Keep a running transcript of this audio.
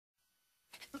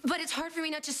But it's hard for me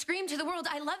not to scream to the world,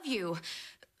 I love you.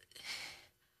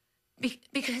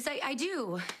 Because I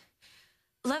do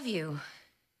love you.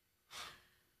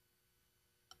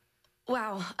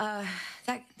 Wow,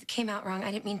 that came out wrong.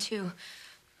 I didn't mean to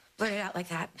blurt it out like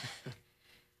that.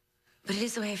 But it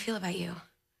is the way I feel about you.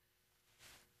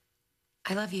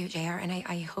 I love you, JR, and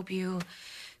I hope you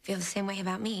feel the same way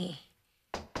about me.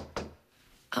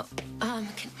 Oh,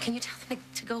 can you tell them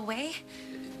to go away?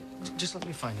 Just let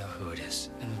me find out who it is.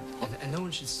 And no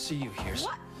one should see you here. So...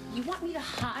 What? You want me to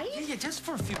hide? Yeah, just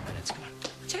for a few minutes. Come on.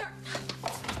 JR.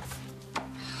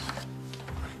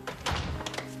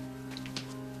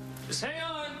 Just hang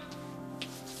on.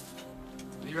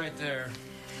 Be right there.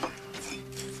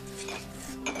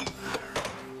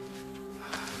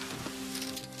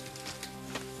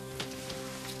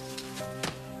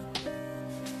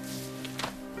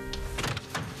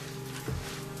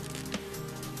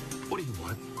 What do you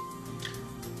want?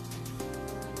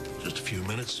 Just a few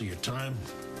minutes of your time?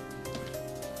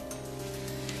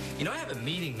 You know, I have a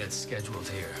meeting that's scheduled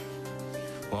here.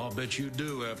 Well, I'll bet you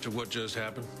do after what just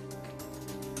happened.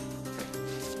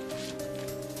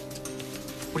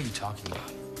 What are you talking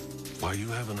about? Why, you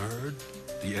haven't heard?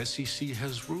 The SEC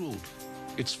has ruled.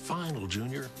 It's final,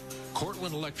 Junior.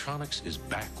 Cortland Electronics is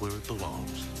back where it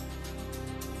belongs.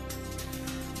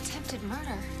 Attempted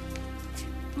murder.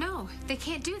 No, they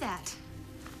can't do that.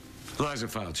 Eliza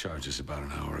filed charges about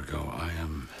an hour ago. I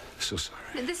am so sorry.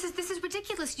 This is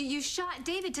ridiculous. You shot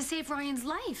David to save Ryan's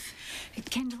life.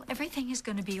 Kendall, everything is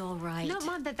going to be all right. No,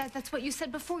 Mom, that's what you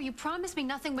said before. You promised me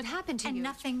nothing would happen to you. And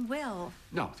nothing will.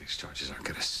 No, these charges aren't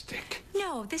going to stick.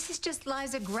 No, this is just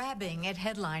Liza grabbing at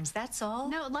headlines, that's all.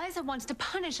 No, Liza wants to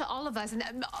punish all of us, and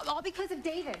all because of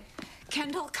David.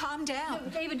 Kendall, calm down. No,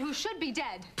 David, who should be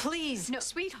dead. Please, no,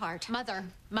 sweetheart. Mother,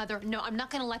 no, I'm not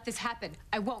going to let this happen.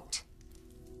 I won't.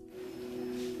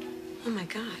 Oh, my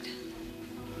God.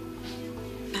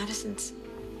 Madison's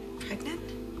pregnant?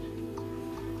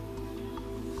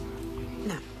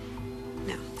 No,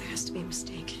 there has to be a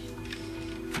mistake.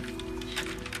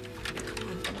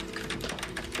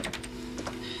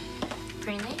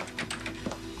 Greenlee?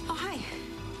 Oh, hi.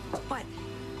 What?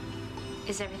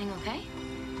 Is everything okay?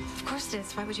 Of course it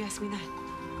is. Why would you ask me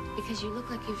that? Because you look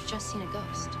like you've just seen a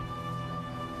ghost.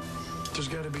 There's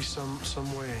got to be some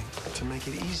way to make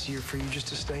it easier for you just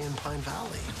to stay in Pine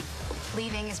Valley.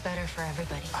 Leaving is better for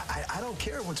everybody. I don't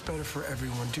care what's better for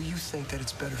everyone. Do you think that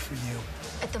it's better for you?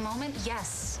 At the moment,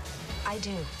 yes, I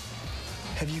do.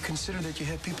 Have you considered that you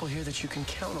have people here that you can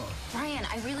count on? Ryan,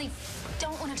 I really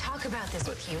don't want to talk about this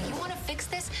with you. You want to fix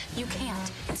this? You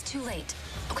can't. It's too late,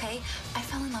 okay? I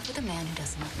fell in love with a man who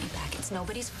doesn't love me back. It's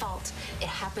nobody's fault. It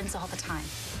happens all the time.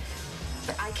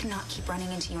 But I cannot keep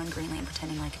running into you in Greenlee and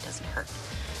pretending like it doesn't hurt.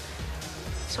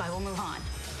 So I will move on.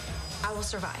 I will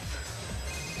survive.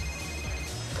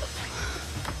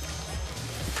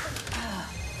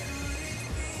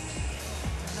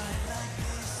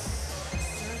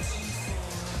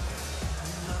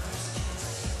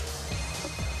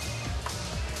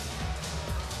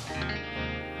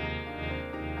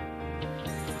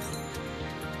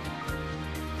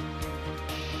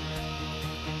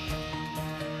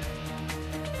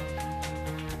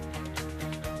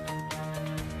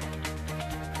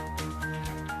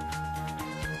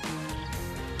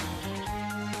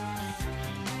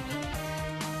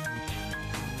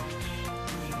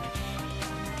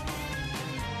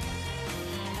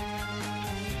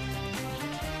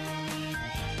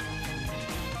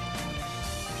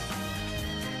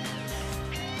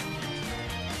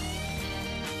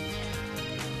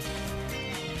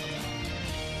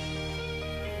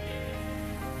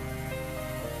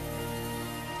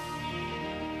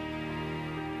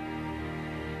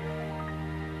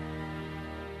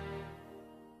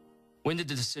 When did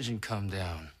the decision come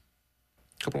down?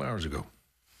 A couple hours ago.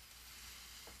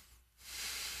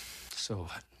 So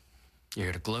what? You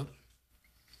here to gloat?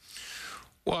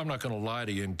 Well, I'm not going to lie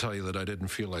to you and tell you that I didn't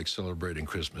feel like celebrating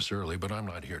Christmas early, but I'm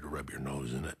not here to rub your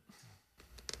nose in it.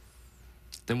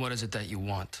 Then what is it that you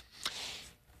want?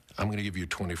 I'm going to give you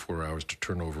 24 hours to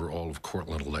turn over all of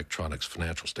Cortland Electronics'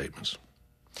 financial statements.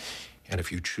 And if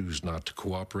you choose not to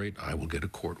cooperate, I will get a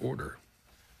court order.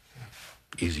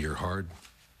 Easy or hard,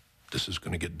 this is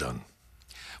going to get done.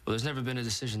 Well, there's never been a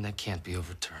decision that can't be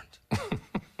overturned.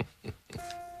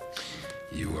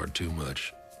 You are too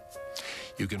much.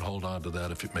 You can hold on to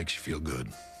that if it makes you feel good.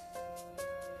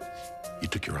 You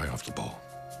took your eye off the ball.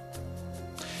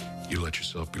 You let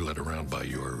yourself be led around by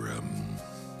your,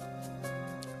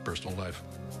 personal life.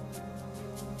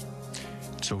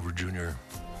 It's over, Junior.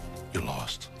 You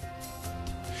lost.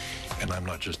 And I'm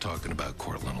not just talking about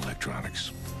Cortland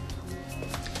Electronics.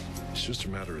 It's just a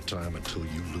matter of time until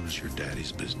you lose your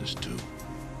daddy's business, too.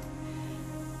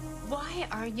 Why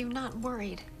are you not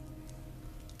worried?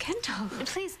 Kendall.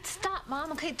 Please stop,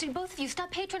 Mom. Okay, to both of you,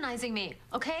 stop patronizing me,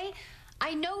 okay?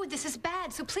 I know this is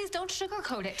bad, so please don't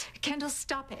sugarcoat it. Kendall,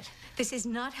 stop it. This is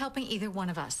not helping either one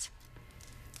of us.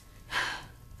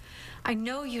 I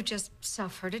know you just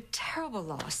suffered a terrible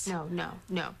loss. No.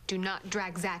 Do not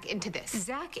drag Zach into this.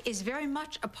 Zach is very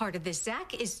much a part of this.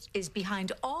 Zach is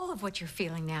behind all of what you're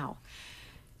feeling now.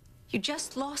 You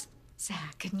just lost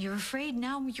Zach, and you're afraid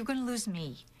now you're going to lose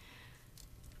me.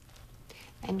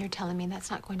 And you're telling me that's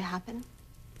not going to happen?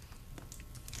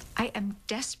 I am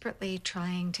desperately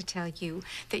trying to tell you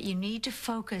that you need to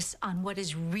focus on what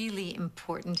is really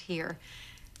important here.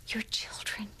 Your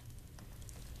children.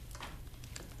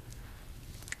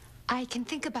 I can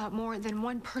think about more than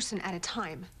one person at a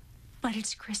time. But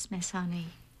it's Christmas, honey.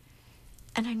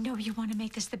 And I know you want to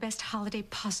make this the best holiday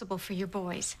possible for your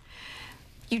boys.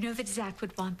 You know that Zach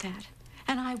would want that.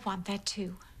 And I want that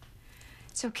too.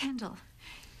 So, Kendall,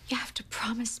 you have to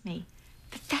promise me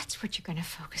that that's what you're going to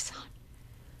focus on.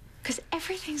 Because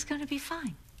everything's going to be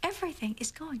fine. Everything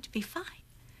is going to be fine.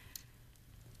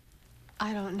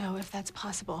 I don't know if that's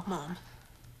possible, Mom.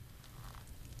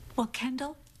 Well,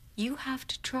 Kendall, you have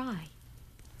to try.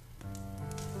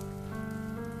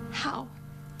 How?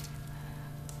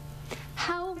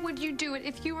 How would you do it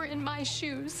if you were in my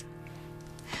shoes?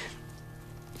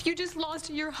 If you just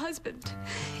lost your husband,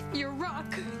 your rock,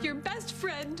 your best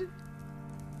friend,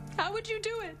 how would you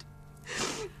do it?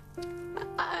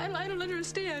 I don't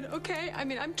understand, okay? I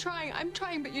mean, I'm trying,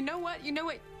 but you know what?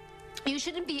 You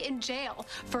shouldn't be in jail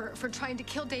for trying to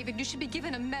kill David. You should be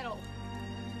given a medal.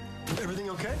 Everything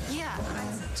okay? Yeah,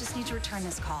 I just need to return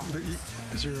this call. But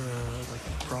is there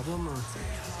a problem or?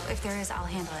 If there is, I'll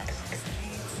handle it.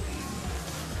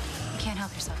 You can't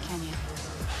help yourself, can you?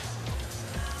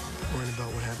 Worried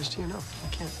about what happens to you? No, I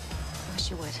can't. I wish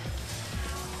you would.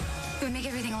 It would make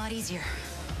everything a lot easier.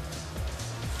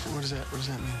 What does that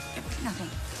mean? Nothing.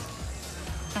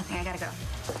 I gotta go.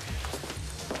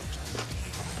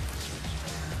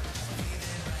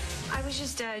 I was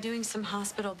just doing some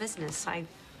hospital business. I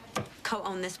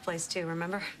co-own this place too,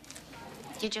 remember?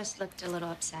 You just looked a little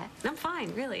upset. I'm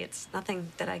fine, really. It's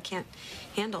nothing that I can't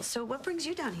handle. So what brings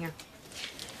you down here?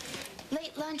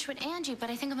 Late lunch with Angie, but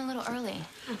I think I'm a little early.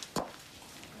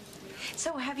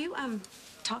 So have you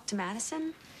talked to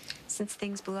Madison since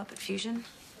things blew up at Fusion?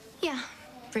 Yeah,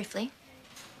 briefly.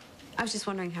 I was just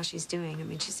wondering how she's doing. I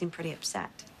mean, she seemed pretty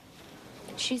upset.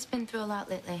 She's been through a lot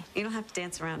lately. You don't have to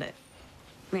dance around it.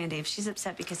 Randy, if she's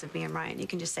upset because of me and Ryan, you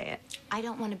can just say it. I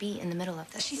don't want to be in the middle of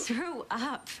this. She threw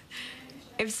up.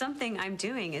 If something I'm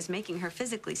doing is making her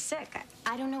physically sick,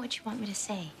 I don't know what you want me to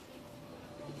say.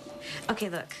 Okay,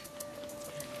 look.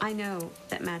 I know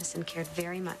that Madison cared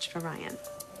very much for Ryan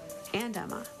and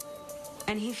Emma.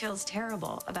 And he feels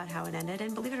terrible about how it ended,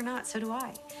 and believe it or not, so do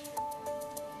I.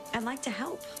 I'd like to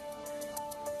help.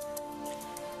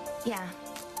 Yeah,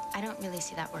 I don't really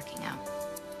see that working out.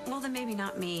 Well, then maybe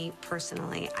not me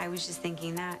personally. I was just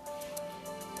thinking that,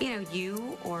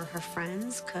 you or her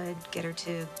friends could get her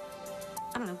to,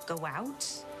 I don't know, go out.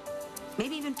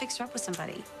 Maybe even fix her up with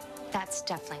somebody. That's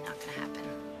definitely not gonna happen.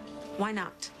 Why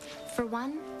not? For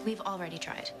one, we've already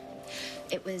tried.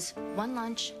 It was one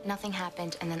lunch, nothing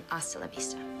happened, and then hasta la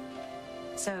vista.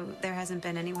 So there hasn't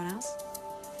been anyone else?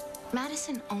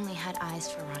 Madison only had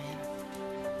eyes for Ryan.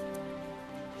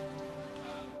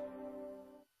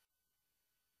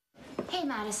 Hey,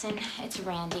 Madison, it's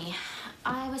Randy.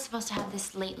 I was supposed to have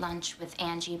this late lunch with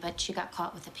Angie, but she got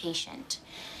caught with a patient.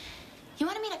 You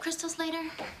want to meet at Crystal's later?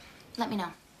 Let me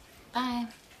know. Bye.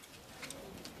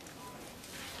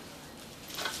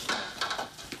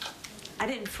 I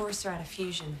didn't force her out of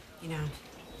Fusion,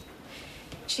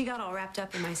 She got all wrapped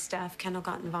up in my stuff. Kendall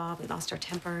got involved. We lost our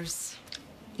tempers.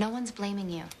 No one's blaming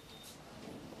you.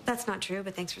 That's not true,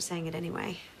 but thanks for saying it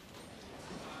anyway.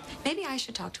 Maybe I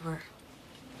should talk to her.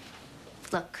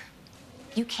 Look,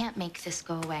 you can't make this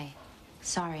go away.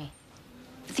 Sorry.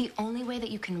 But the only way that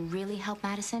you can really help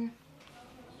Madison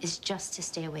is just to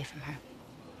stay away from her.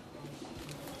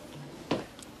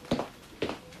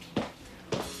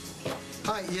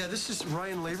 Hi, yeah, this is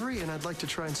Ryan Lavery, and I'd like to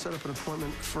try and set up an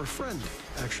appointment for a friend,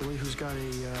 actually, who's got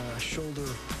a shoulder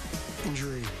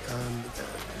injury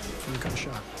from a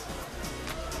gunshot.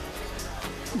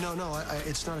 No,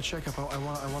 it's not a checkup. I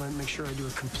want to make sure I do a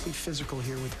complete physical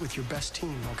here with your best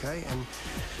team, okay? And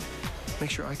make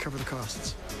sure I cover the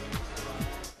costs.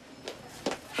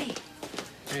 Hey.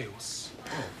 Hey, what's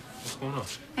going on?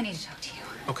 I need to talk to you.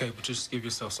 Okay, but just give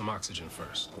yourself some oxygen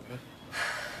first, okay?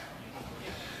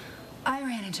 I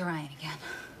ran into Ryan again.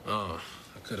 Oh,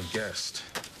 I could have guessed.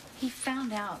 He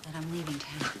found out that I'm leaving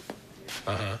town.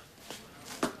 Uh-huh.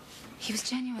 He was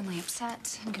genuinely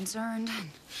upset and concerned.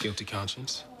 Guilty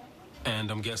conscience.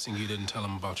 And I'm guessing you didn't tell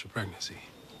him about your pregnancy.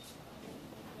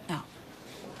 No.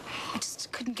 I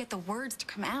just couldn't get the words to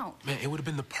come out. Man, it would have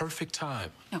been the perfect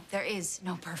time. No, there is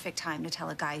no perfect time to tell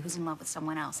a guy who's in love with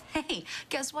someone else, hey,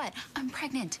 guess what? I'm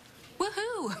pregnant.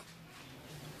 Woohoo!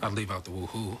 I'd leave out the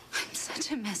woohoo. I'm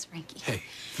such a mess, Frankie. Hey,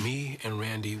 me and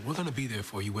Randy, we're gonna be there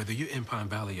for you whether you're in Pine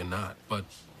Valley or not. But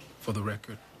for the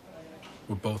record,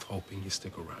 we're both hoping you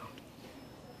stick around.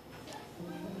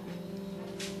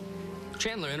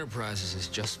 Chandler Enterprises is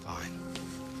just fine.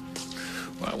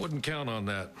 Well, I wouldn't count on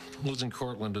that. Losing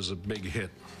Cortland is a big hit.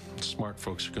 Smart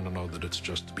folks are going to know that it's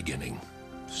just the beginning.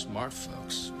 Smart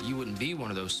folks? You wouldn't be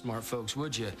one of those smart folks,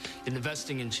 would you?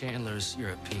 Investing in Chandler's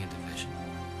European division.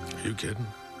 Are you kidding?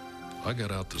 I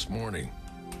got out this morning.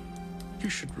 You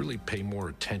should really pay more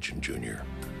attention, Junior.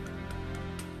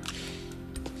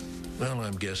 Well,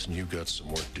 I'm guessing you've got some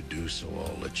work to do, so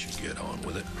I'll let you get on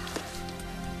with it.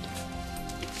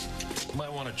 You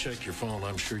might want to check your phone.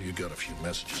 I'm sure you got a few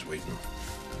messages waiting.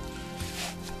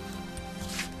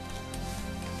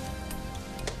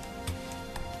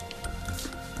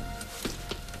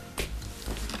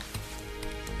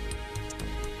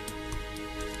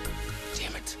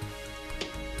 Damn it.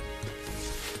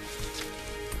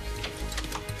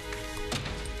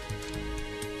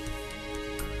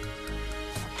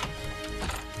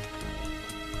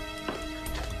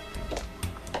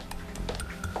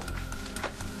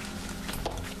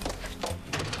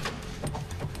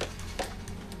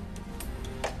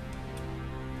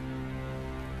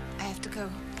 I have to go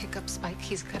pick up Spike.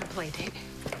 He's got a play date.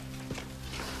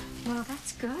 Well,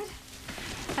 that's good.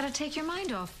 That'll take your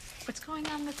mind off what's going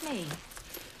on with me.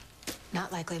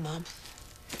 Not likely, Mom.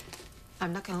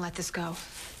 I'm not gonna let this go.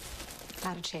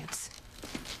 Not a chance.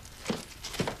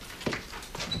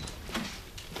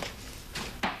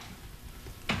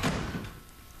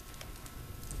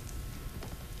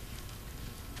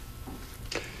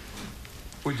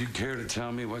 Would you care to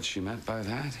tell me what she meant by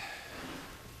that?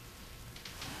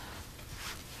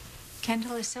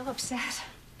 Kendall is so upset.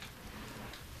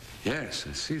 Yes,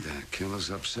 I see that.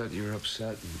 Kendall's upset, you're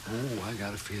upset, and oh, I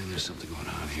got a feeling there's something going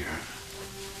on here.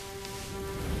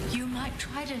 You might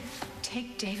try to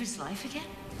take David's life again?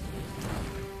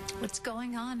 What's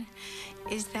going on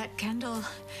is that Kendall,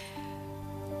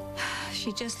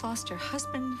 she just lost her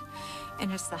husband,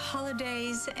 and it's the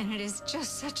holidays, and it is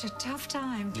just such a tough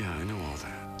time. Yeah, I know all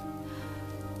that.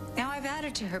 Now I've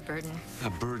added to her burden. A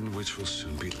burden which will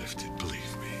soon be lifted,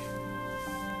 believe me.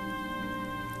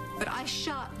 But I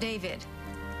shot David,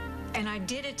 and I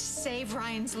did it to save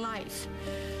Ryan's life.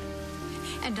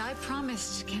 And I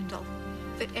promised Kendall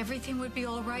that everything would be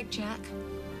all right, Jack.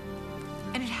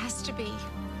 And it has to be.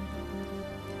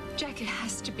 Jack, it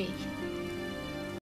has to be.